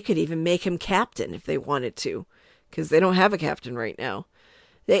 They could even make him captain if they wanted to, because they don't have a captain right now.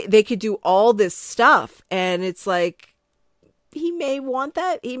 They could do all this stuff, and it's like, he may want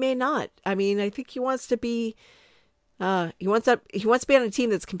that, he may not. I mean, I think he wants to be he wants to be on a team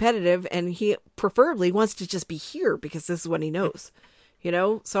that's competitive, and he preferably wants to just be here because this is what he knows.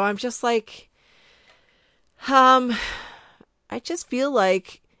 So I'm just like, I just feel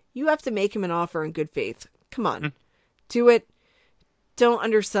like you have to make him an offer in good faith. Come on, do it. Don't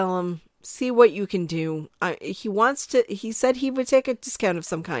undersell him. See what you can do. He said he would take a discount of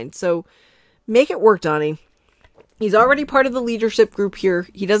some kind. So make it work, Donnie. He's already part of the leadership group here.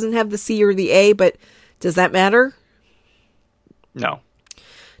 He doesn't have the C or the A, but does that matter? No.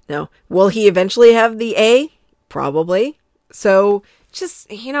 Will he eventually have the A? Probably. So just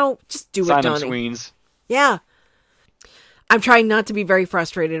do it, Sign Donnie. him, Sweens. Yeah. I'm trying not to be very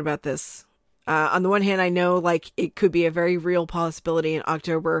frustrated about this. On the one hand, I know like it could be a very real possibility in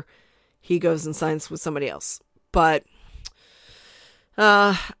October he goes and signs with somebody else. But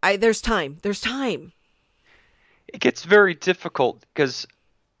there's time. It gets very difficult because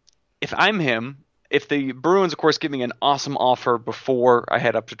if I'm him, if the Bruins, of course, give me an awesome offer before I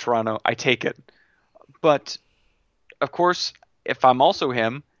head up to Toronto, I take it. But, of course, if I'm also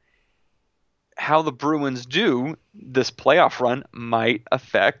him, how the Bruins do this playoff run might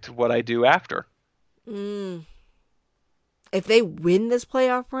affect what I do after. If they win this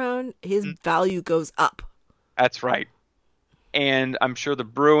playoff round, his value goes up. That's right. And I'm sure the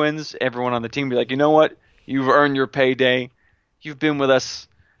Bruins, everyone on the team, will be like, you know what? You've earned your payday. You've been with us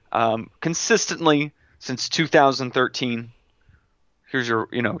consistently since 2013. Here's your,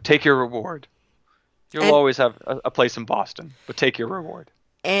 take your reward. You'll always have a place in Boston, but take your reward.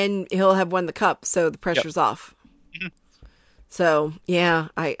 And he'll have won the cup, so the pressure's off. So, yeah,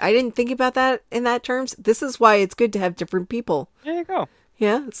 I didn't think about that in that terms. This is why it's good to have different people. There you go.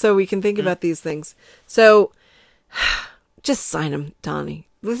 Yeah, so we can think about these things. So, just sign him, Donnie.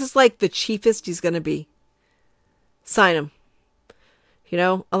 This is like the cheapest he's going to be. Sign him.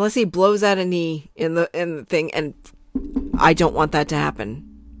 Unless he blows out a knee in the thing, and I don't want that to happen.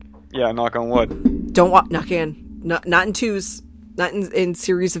 Yeah, knock on wood. Knock in. Not in twos. Not in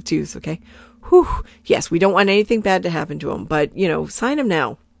series of twos, okay? Whew. Yes, we don't want anything bad to happen to him, but, sign him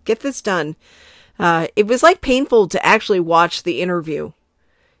now. Get this done. It was like painful to actually watch the interview.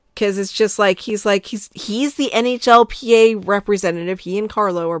 Because it's just like, he's the NHLPA representative. He and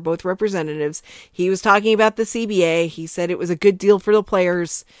Carlo are both representatives. He was talking about the CBA. He said it was a good deal for the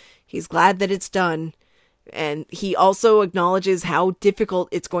players. He's glad that it's done. And he also acknowledges how difficult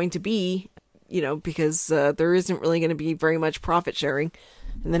it's going to be, because there isn't really going to be very much profit sharing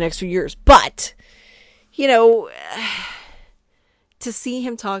in the next few years. But, to see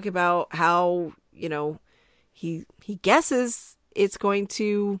him talk about how, he guesses it's going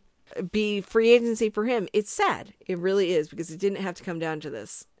to be free agency for him. It's sad. It really is, because it didn't have to come down to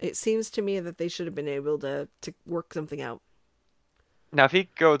this. It seems to me that they should have been able to work something out. Now, if he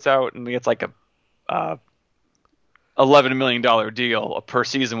goes out and gets like a $11 million deal per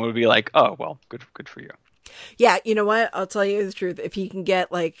season, would be like, oh, well, good for you. Yeah, you know what? I'll tell you the truth. If he can get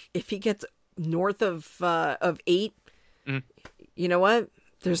if he gets north of 8, you know what?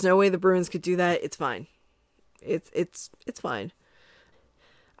 There's no way the Bruins could do that. It's fine. It's fine.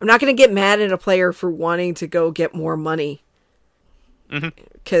 I'm not going to get mad at a player for wanting to go get more money.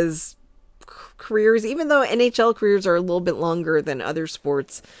 Because careers, even though NHL careers are a little bit longer than other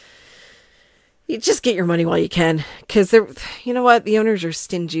sports, you just get your money while you can. Because you know what? The owners are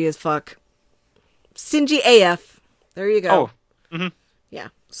stingy as fuck. Stingy AF. There you go. Oh. Yeah.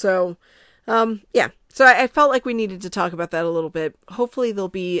 So, yeah. So I felt like we needed to talk about that a little bit. Hopefully there'll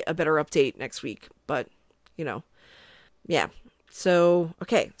be a better update next week. But, yeah. So,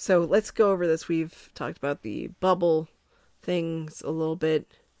 okay. So let's go over this. We've talked about the bubble things a little bit.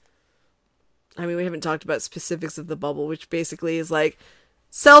 I mean, we haven't talked about specifics of the bubble, which basically is like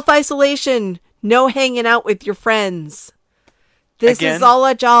self-isolation, no hanging out with your friends. This is all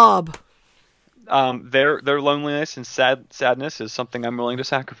a job. Their loneliness and sadness is something I'm willing to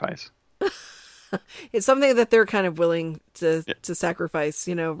sacrifice. It's something that they're kind of willing to sacrifice,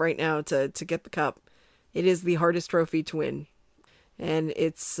 right now to get the cup. It is the hardest trophy to win. And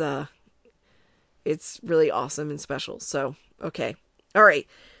it's really awesome and special. So, okay. All right.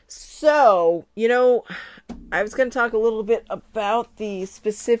 So, I was going to talk a little bit about the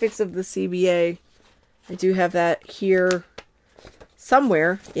specifics of the CBA. I do have that here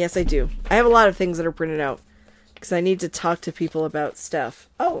somewhere. Yes, I do. I have a lot of things that are printed out because I need to talk to people about stuff.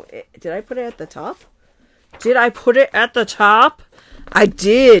 Oh, did I put it at the top? Did I put it at the top? I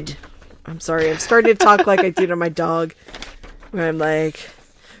did. I'm sorry. I'm starting to talk like I did on my dog. Where I'm like,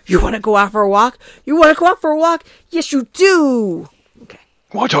 you want to go out for a walk? You want to go out for a walk? Yes, you do. Okay.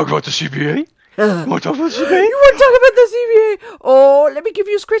 Want to talk about the CBA? Want to talk about the CBA? You want to talk about the CBA? Oh, let me give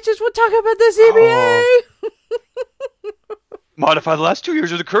you scritches. We'll talk about the CBA. Modify the last 2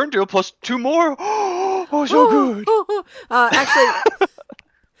 years of the current deal plus 2 more. Oh, so good. Actually,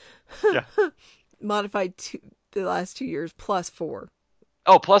 Yeah. modified the last 2 years plus 4.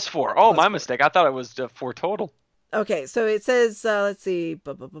 Oh, plus 4. Oh, Plus my 4. mistake. I thought it was 4 total. Okay, so it says, let's see.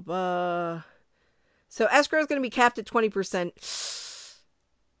 So escrow is going to be capped at 20%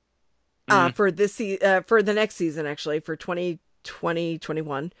 for for the next season, actually, for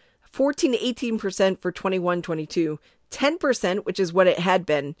 2020-21. 14 to 18% for 21-22. 10%, which is what it had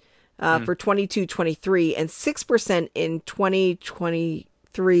been for 22-23, and 6% in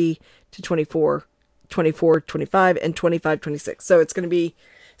 2023 to 24, 24-25, and 25-26. So it's going to be,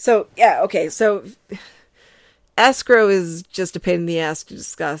 so yeah, okay. So escrow is just a pain in the ass to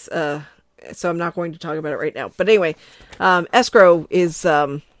discuss. So I'm not going to talk about it right now. But anyway, escrow is,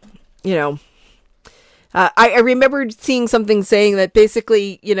 I remember seeing something saying that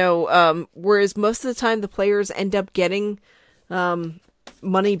basically, whereas most of the time the players end up getting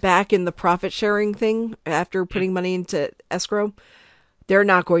money back in the profit sharing thing after putting money into escrow, they're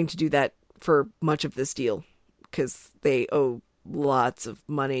not going to do that for much of this deal because they owe lots of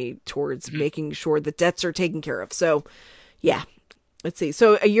money towards making sure the debts are taken care of. So, yeah. Let's see.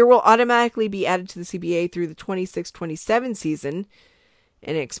 So a year will automatically be added to the CBA through the 26-27 season,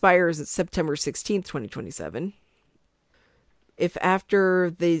 and it expires at September 16th, 2027. If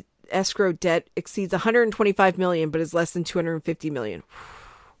after the escrow debt exceeds 125 million but is less than 250 million.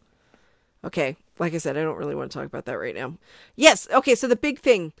 Okay, like I said, I don't really want to talk about that right now. Yes, okay, so the big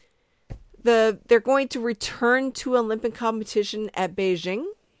thing, they're going to return to Olympic competition at Beijing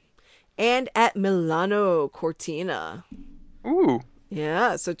and at Milano Cortina. Ooh.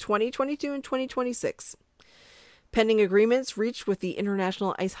 Yeah, so 2022 and 2026. Pending agreements reached with the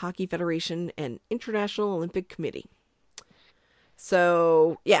International Ice Hockey Federation and International Olympic Committee.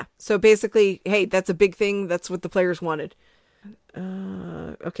 So, yeah. So basically, hey, that's a big thing. That's what the players wanted.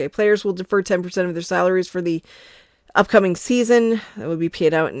 Okay, players will defer 10% of their salaries for the upcoming season. That will be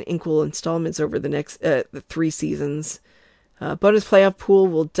paid out in equal installments over the next the 3 seasons. Bonus playoff pool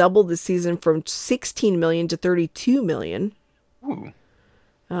will double the season from 16 million to 32 million. Ooh.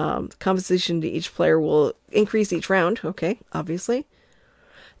 Compensation to each player will increase each round. Okay, obviously.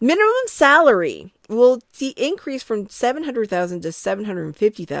 Minimum salary will increase from 700,000 to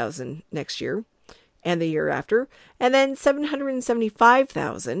 750,000 next year and the year after, and then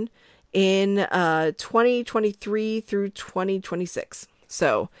 775,000 in 2023 through 2026.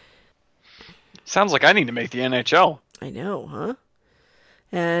 So, sounds like I need to make the NHL. I know, huh?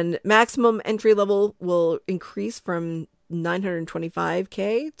 And maximum entry level will increase from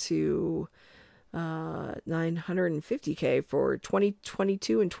 925K to 950K for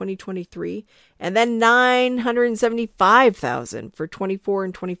 2022 and 2023, and then 975,000 for 24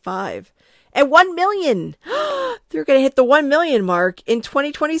 and 25, and 1 million. They're going to hit the 1 million mark in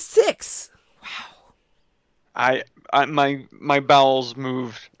 2026. Wow. My bowels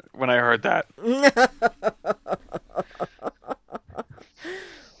moved when I heard that.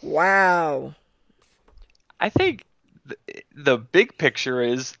 Wow. I think the big picture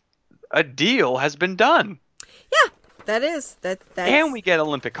is a deal has been done. Yeah, that's and we get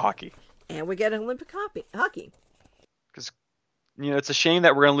Olympic hockey. And we get Olympic hockey. Because it's a shame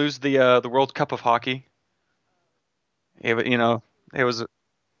that we're going to lose the World Cup of hockey. It was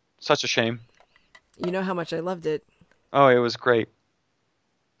such a shame. You know how much I loved it. Oh, it was great.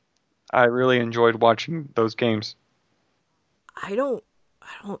 I really enjoyed watching those games. I don't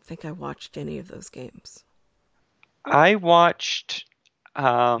think I watched any of those games. I watched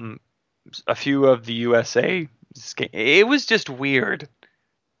a few of the USA games. It was just weird.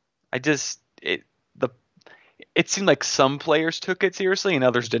 It seemed like some players took it seriously and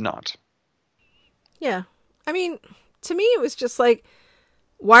others did not. Yeah. I mean, to me it was just like,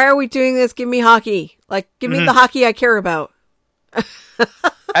 why are we doing this? Give me hockey. Like, give me the hockey I care about.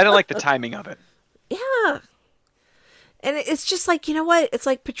 I don't like the timing of it. Yeah. And it's just like, you know what? It's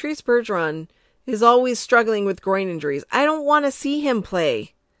like Patrice Bergeron is always struggling with groin injuries. I don't want to see him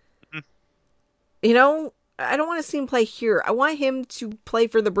play. You know, I don't want to see him play here. I want him to play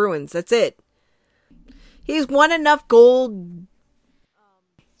for the Bruins. That's it. He's won enough gold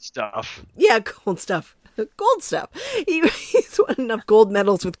stuff. Yeah, gold stuff. Gold stuff. He's won enough gold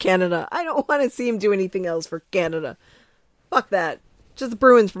medals with Canada. I don't want to see him do anything else for Canada. Fuck that. Just the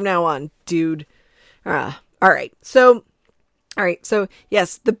Bruins from now on, dude. All right. So,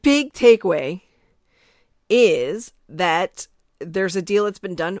 yes, the big takeaway is that there's a deal that's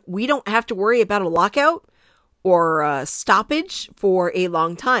been done. We don't have to worry about a lockout or a stoppage for a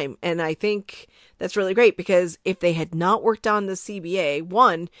long time. And I think that's really great, because if they had not worked on the CBA,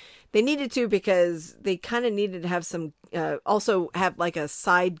 one, they needed to, because they kind of needed to have some, also have like a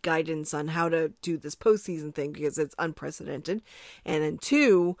side guidance on how to do this postseason thing, because it's unprecedented. And then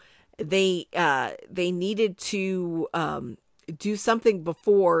two, they needed to do something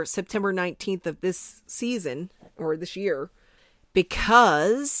before September 19th of this season, or this year,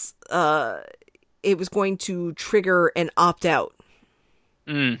 because it was going to trigger an opt-out.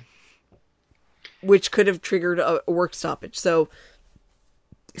 Which could have triggered a work stoppage. So,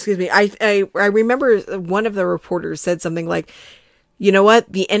 excuse me, I remember one of the reporters said something like, you know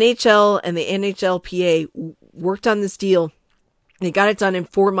what, the NHL and the NHLPA worked on this deal. They got it done in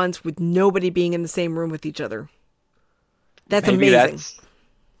 4 months with nobody being in the same room with each other. That's amazing.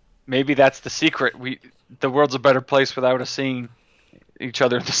 Maybe that's the secret. The world's a better place without us seeing each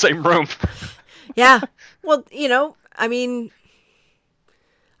other in the same room. Yeah. Well, you know, I mean,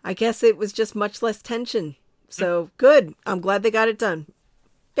 I guess it was just much less tension. So good. I'm glad they got it done.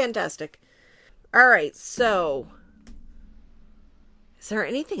 Fantastic. All right. So is there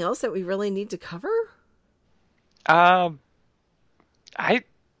anything else that we really need to cover? I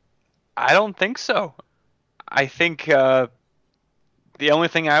don't think so. I think the only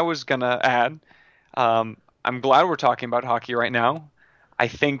thing I was going to add, I'm glad we're talking about hockey right now. I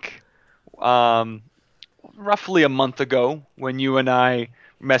think roughly a month ago, when you and I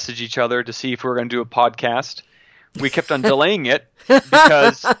messaged each other to see if we were going to do a podcast, we kept on delaying it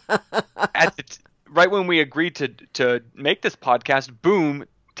because right when we agreed to make this podcast, boom,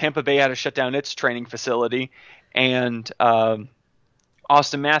 Tampa Bay had to shut down its training facility, and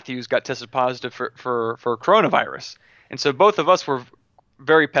Austin Matthews got tested positive for coronavirus. And so both of us were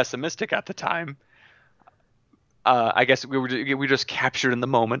very pessimistic at the time. I guess we were just captured in the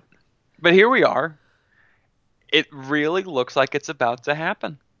moment. But here we are. It really looks like it's about to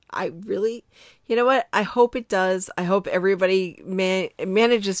happen. You know what? I hope it does. I hope everybody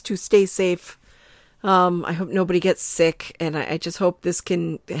manages to stay safe. I hope nobody gets sick. And I just hope this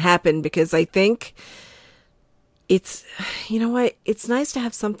can happen, because I think it's, you know what? It's nice to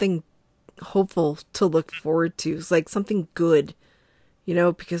have something hopeful to look forward to. It's like something good, you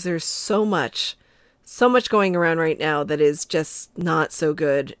know, because there's so much going around right now that is just not so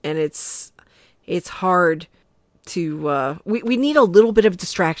good. And it's hard to, we need a little bit of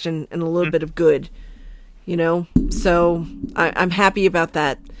distraction and a little bit of good, you know? So I'm happy about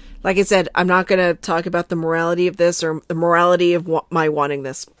that. Like I said, I'm not going to talk about the morality of this or the morality of my wanting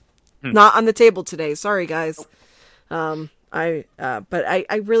this. Not on the table today. Sorry, guys. But I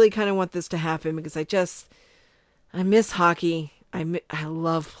really kind of want this to happen, because I miss hockey. I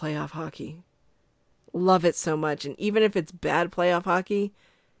love playoff hockey. Love it so much. And even if it's bad playoff hockey,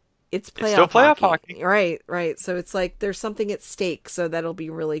 it's still playoff hockey. Right. So it's like there's something at stake. So that'll be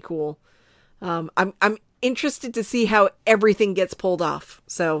really cool. I'm interested to see how everything gets pulled off.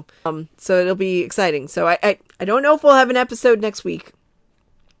 So it'll be exciting. So I don't know if we'll have an episode next week.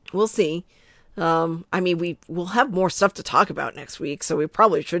 We'll see. I mean, we'll have more stuff to talk about next week. So we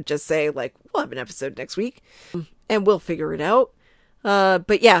probably should just say, like, we'll have an episode next week, and we'll figure it out.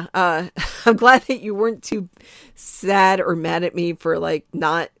 But yeah, I'm glad that you weren't too sad or mad at me for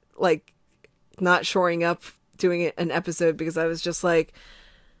not shoring up doing an episode, because I was just like,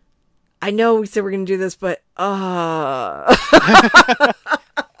 I know we said we're going to do this, but oh,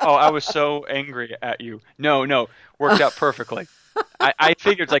 I was so angry at you. No, worked out perfectly. I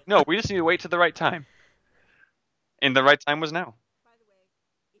figured, it's like, no, we just need to wait till the right time. And the right time was now.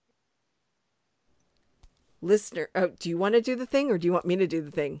 Listener, do you want to do the thing, or do you want me to do the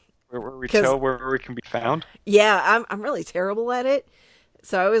thing? Where we tell where we can be found? Yeah, I'm really terrible at it.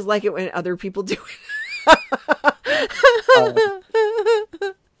 So I always like it when other people do it.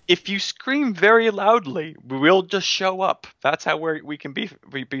 If you scream very loudly, we'll just show up. That's how we can be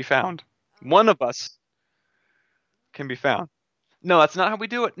found. One of us can be found. No, that's not how we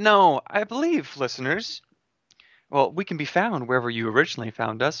do it. No, I believe, listeners. Well, we can be found wherever you originally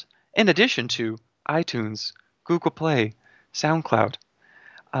found us, in addition to iTunes, Google Play, SoundCloud.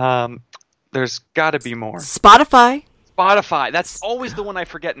 There's got to be more. Spotify. Spotify. That's always the one I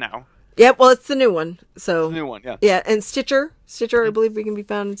forget now. Yeah, well, it's the new one. So It's the new one, yeah. Yeah, and Stitcher. Stitcher, I believe we can be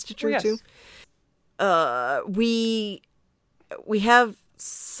found in Stitcher yes. too. We have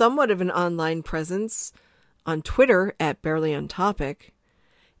somewhat of an online presence on Twitter at Barely on Topic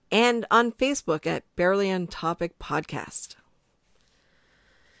and on Facebook at Barely on Topic Podcast.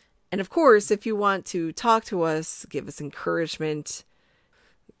 And of course, if you want to talk to us, give us encouragement,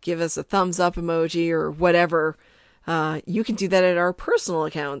 give us a thumbs up emoji or whatever, you can do that at our personal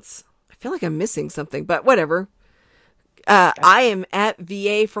accounts. I feel like I'm missing something, but whatever. I am at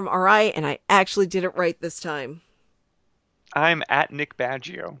VA from RI, and I actually did it right this time. I'm at Nick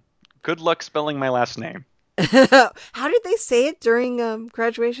Baggio. Good luck spelling my last name. How did they say it during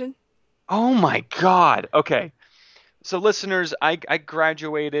graduation? Oh my God. Okay. So listeners, I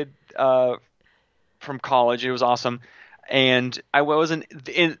graduated from college. It was awesome. And I wasn't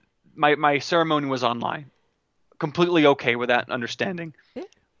in my ceremony was online. Completely okay with that understanding. Yeah.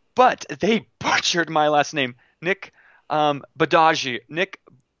 But they butchered my last name. Nick Badagio. Nick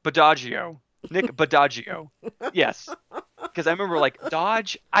Badagio. Nick Badagio. Yes. Because I remember like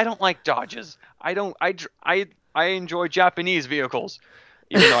Dodge. I don't like Dodges. I enjoy Japanese vehicles,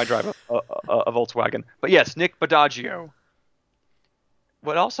 even though I drive a Volkswagen. But yes, Nick Badagio.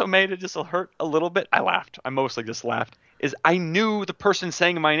 What also made it just hurt a little bit, I laughed. I mostly just laughed. Is I knew the person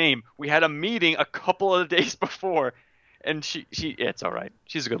saying my name. We had a meeting a couple of days before, and she it's all right.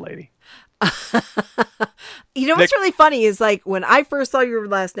 She's a good lady. You know what's really funny is like when I first saw your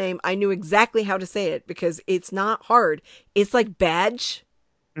last name, I knew exactly how to say it because it's not hard. It's like badge,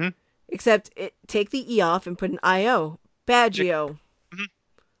 except take the E off and put an I-O. Baggio. Mm-hmm.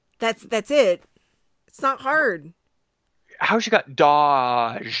 That's it. It's not hard. How she got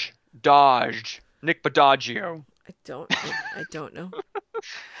Dodge? Nick Badagio. I don't know.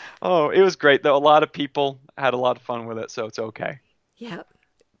 Oh, it was great though. A lot of people had a lot of fun with it, so it's okay. Yeah.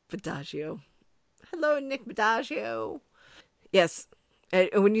 Badagio. Hello, Nick Badagio. Yes. And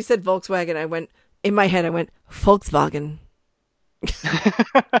when you said Volkswagen, in my head, I went, Volkswagen.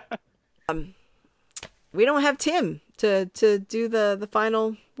 We don't have Tim to do the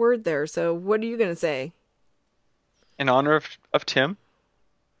final word there. So what are you going to say? In honor of Tim,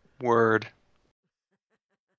 word.